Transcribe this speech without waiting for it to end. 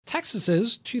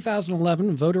Texas's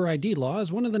 2011 voter ID law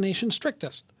is one of the nation's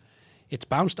strictest. It's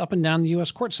bounced up and down the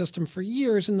U.S. court system for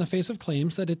years in the face of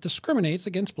claims that it discriminates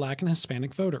against black and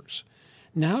Hispanic voters.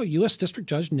 Now, U.S. District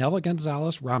Judge Neva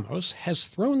Gonzalez-Ramos has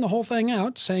thrown the whole thing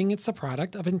out, saying it's the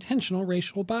product of intentional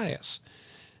racial bias.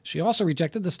 She also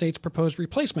rejected the state's proposed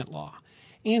replacement law,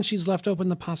 and she's left open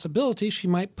the possibility she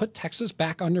might put Texas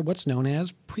back under what's known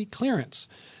as preclearance.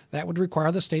 That would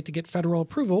require the state to get federal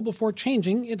approval before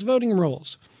changing its voting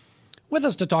rules. With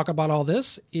us to talk about all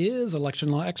this is election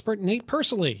law expert Nate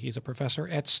Persily. He's a professor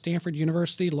at Stanford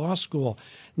University Law School.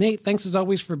 Nate, thanks as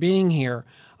always for being here.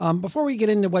 Before we get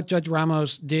into what Judge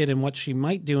Ramos did and what she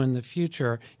might do in the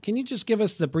future, can you just give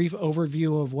us the brief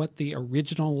overview of what the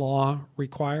original law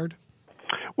required?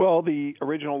 Well, the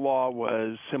original law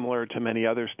was similar to many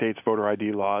other states' voter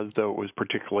ID laws, though it was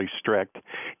particularly strict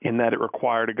in that it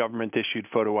required a government-issued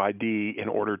photo ID in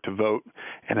order to vote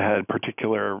and had a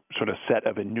particular sort of set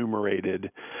of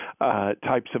enumerated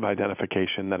types of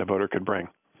identification that a voter could bring.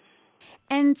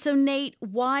 And so, Nate,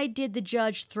 why did the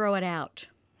judge throw it out?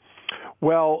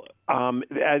 Well,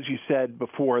 as you said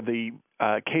before, the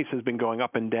case has been going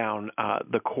up and down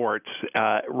the courts.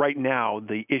 Right now,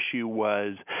 the issue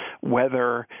was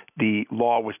whether the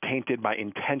law was tainted by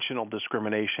intentional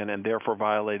discrimination and therefore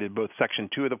violated both Section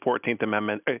 2 of the 14th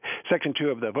Amendment, Section 2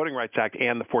 of the Voting Rights Act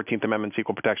and the 14th Amendment's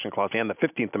Equal Protection Clause and the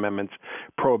 15th Amendment's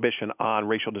prohibition on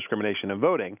racial discrimination in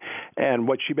voting. And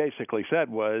what she basically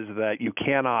said was that you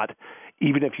cannot,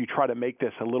 even if you try to make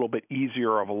this a little bit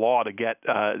easier of a law to get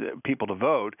people to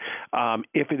vote,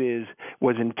 if it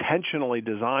was intentionally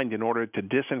designed in order to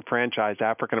disenfranchise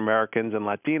African Americans and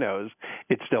Latinos,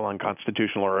 it's still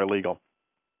unconstitutional or illegal.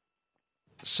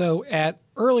 So at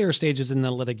earlier stages in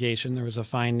the litigation, there was a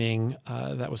finding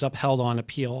that was upheld on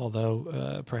appeal,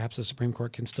 although perhaps the Supreme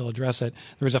Court can still address it.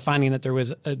 There was a finding that there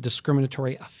was a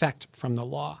discriminatory effect from the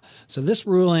law. So this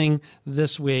ruling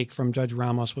this week from Judge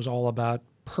Ramos was all about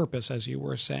purpose, as you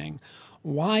were saying.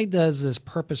 Why does this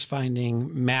purpose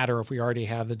finding matter if we already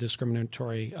have the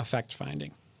discriminatory effect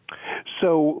finding?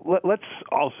 So let's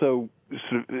also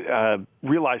sort of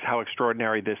realize how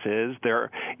extraordinary this is.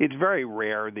 It's very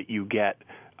rare that you get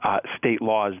state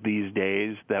laws these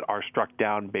days that are struck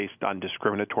down based on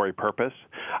discriminatory purpose.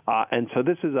 And so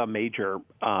this is a major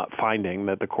finding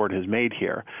that the court has made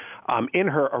here. In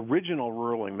her original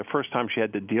ruling, the first time she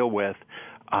had to deal with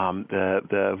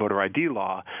the voter ID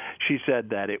law, she said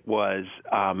that it was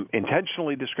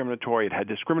intentionally discriminatory. It had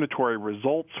discriminatory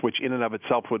results, which in and of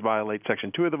itself would violate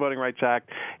Section 2 of the Voting Rights Act.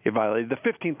 It violated the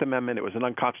 15th Amendment. It was an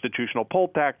unconstitutional poll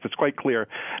tax. It's quite clear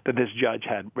that this judge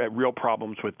had real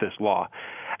problems with this law.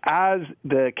 As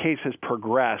the case has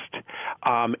progressed,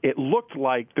 it looked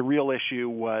like the real issue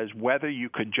was whether you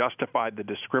could justify the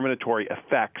discriminatory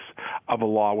effects of a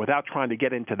law without trying to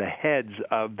get into the heads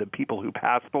of the people who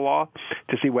passed the law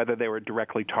to see whether they were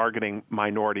directly targeting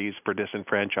minorities for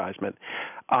disenfranchisement.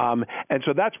 And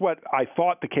so that's what I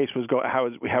thought the case was how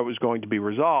it was going to be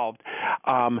resolved.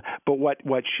 But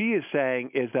what she is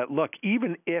saying is that, look,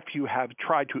 even if you have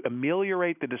tried to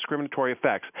ameliorate the discriminatory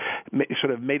effects,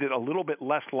 sort of made it a little bit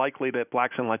less likely that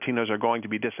blacks and Latinos are going to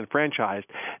be disenfranchised,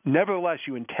 nevertheless,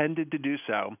 you intended to do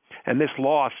so, and this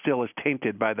law still is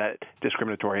tainted by that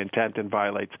discriminatory intent and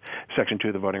violates Section 2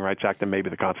 of the Voting Rights Act and maybe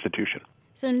the Constitution.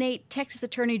 So, Nate, Texas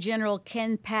Attorney General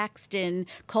Ken Paxton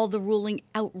called the ruling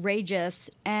outrageous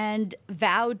and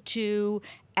vowed to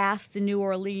ask the New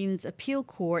Orleans Appeal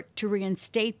Court to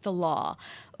reinstate the law.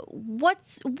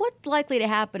 What's likely to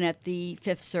happen at the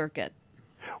Fifth Circuit?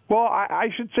 Well, I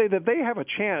should say that they have a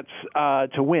chance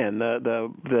to win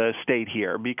the state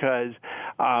here because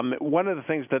one of the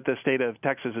things that the state of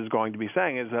Texas is going to be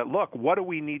saying is that, look, what do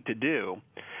we need to do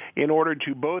in order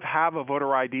to both have a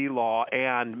voter ID law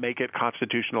and make it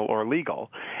constitutional or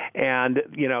legal? And,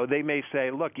 they may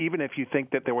say, look, even if you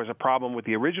think that there was a problem with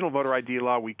the original voter ID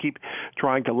law, we keep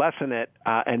trying to lessen it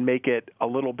and make it a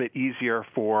little bit easier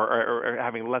or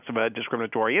having less of a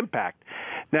discriminatory impact.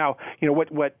 Now,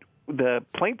 what the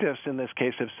plaintiffs in this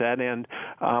case have said, and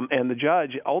the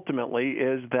judge ultimately,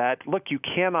 is that, look, you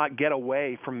cannot get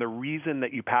away from the reason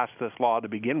that you passed this law to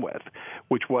begin with,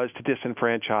 which was to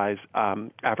disenfranchise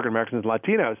African Americans and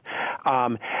Latinos.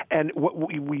 And what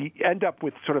we end up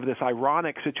with sort of this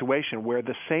ironic situation where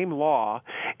the same law,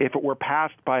 if it were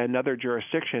passed by another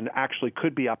jurisdiction, actually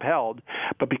could be upheld,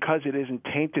 but because it isn't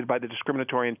tainted by the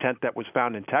discriminatory intent that was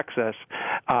found in Texas,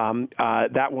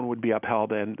 that one would be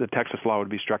upheld and the Texas law would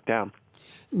be struck down. down.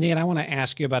 Nate, I want to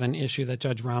ask you about an issue that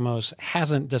Judge Ramos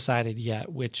hasn't decided yet,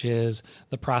 which is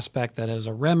the prospect that as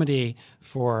a remedy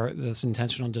for this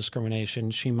intentional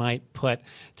discrimination, she might put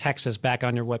Texas back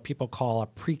under what people call a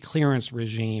preclearance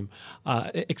regime.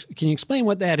 Can you explain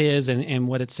what that is and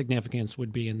what its significance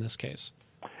would be in this case?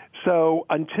 So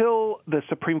until the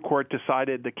Supreme Court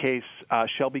decided the case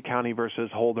Shelby County versus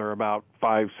Holder about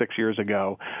 5-6 years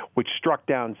ago, which struck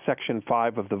down Section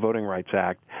 5 of the Voting Rights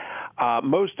Act,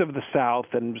 most of the South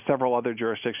and several other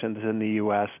jurisdictions in the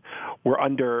U.S. were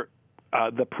under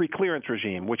the preclearance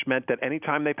regime, which meant that any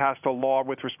time they passed a law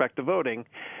with respect to voting,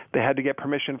 they had to get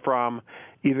permission from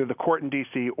either the court in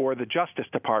D.C. or the Justice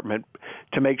Department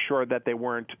to make sure that they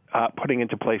weren't putting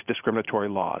into place discriminatory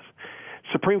laws.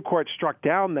 Supreme Court struck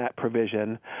down that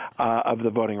provision of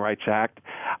the Voting Rights Act,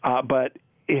 but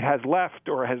it has left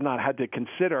or has not had to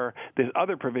consider this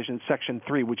other provision, Section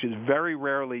 3, which is very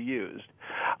rarely used.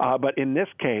 But in this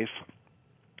case,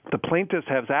 the plaintiffs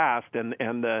have asked, and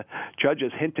the judge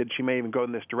has hinted she may even go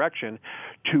in this direction,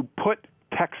 to put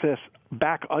Texas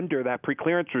back under that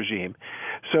preclearance regime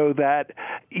so that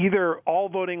either all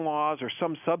voting laws or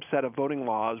some subset of voting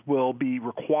laws will be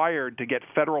required to get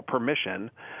federal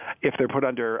permission if they're put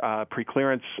under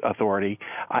preclearance authority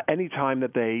anytime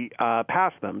that they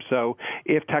pass them. So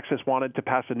if Texas wanted to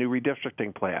pass a new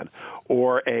redistricting plan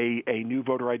or a new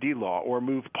voter ID law or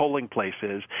move polling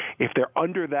places, if they're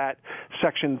under that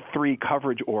Section 3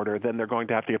 coverage order, then they're going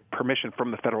to have to get permission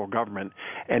from the federal government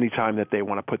anytime that they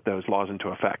want to put those laws into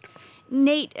effect.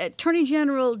 Nate, Attorney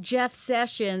General Jeff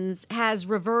Sessions has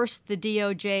reversed the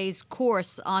DOJ's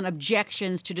course on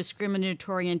objections to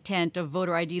discriminatory intent of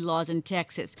voter ID laws in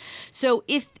Texas. So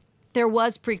if there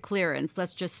was preclearance,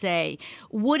 let's just say,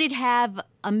 would it have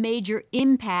a major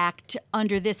impact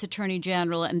under this Attorney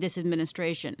General and this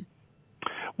administration?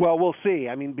 Well, we'll see.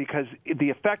 I mean, because the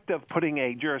effect of putting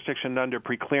a jurisdiction under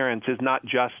preclearance is not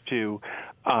just to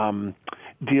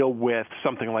deal with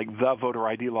something like the voter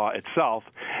ID law itself.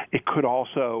 It could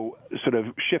also sort of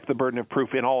shift the burden of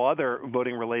proof in all other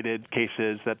voting-related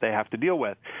cases that they have to deal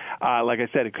with. Like I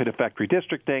said, it could affect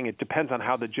redistricting. It depends on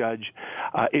how the judge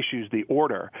issues the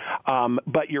order.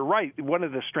 But you're right. One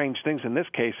of the strange things in this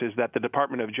case is that the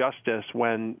Department of Justice,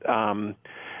 when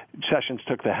Sessions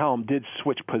took the helm, did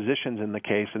switch positions in the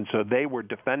case, and so they were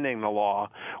defending the law,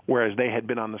 whereas they had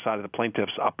been on the side of the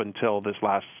plaintiffs up until this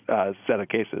last set of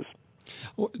cases.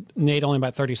 Well, Nate, only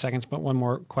about 30 seconds, but one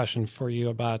more question for you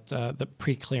about the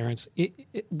preclearance.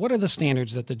 What are the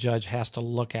standards that the judge has to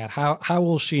look at? How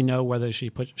will she know whether she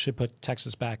should put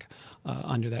Texas back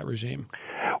under that regime?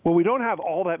 Well, we don't have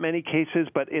all that many cases,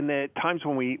 but in the times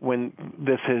when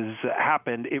this has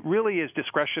happened, it really is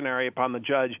discretionary upon the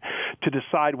judge to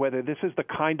decide whether this is the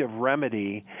kind of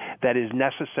remedy that is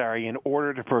necessary in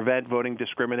order to prevent voting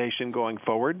discrimination going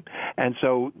forward. And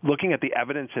so looking at the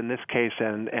evidence in this case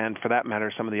and for that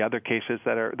matter, some of the other cases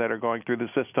that are going through the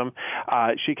system,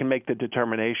 she can make the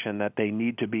determination that they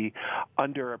need to be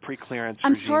under a preclearance regime.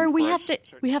 I'm sorry, we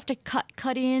have to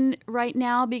cut in right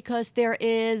now because there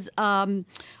is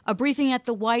a briefing at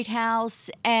the White House,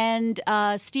 and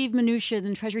Steve Mnuchin,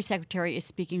 the Treasury Secretary, is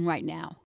speaking right now.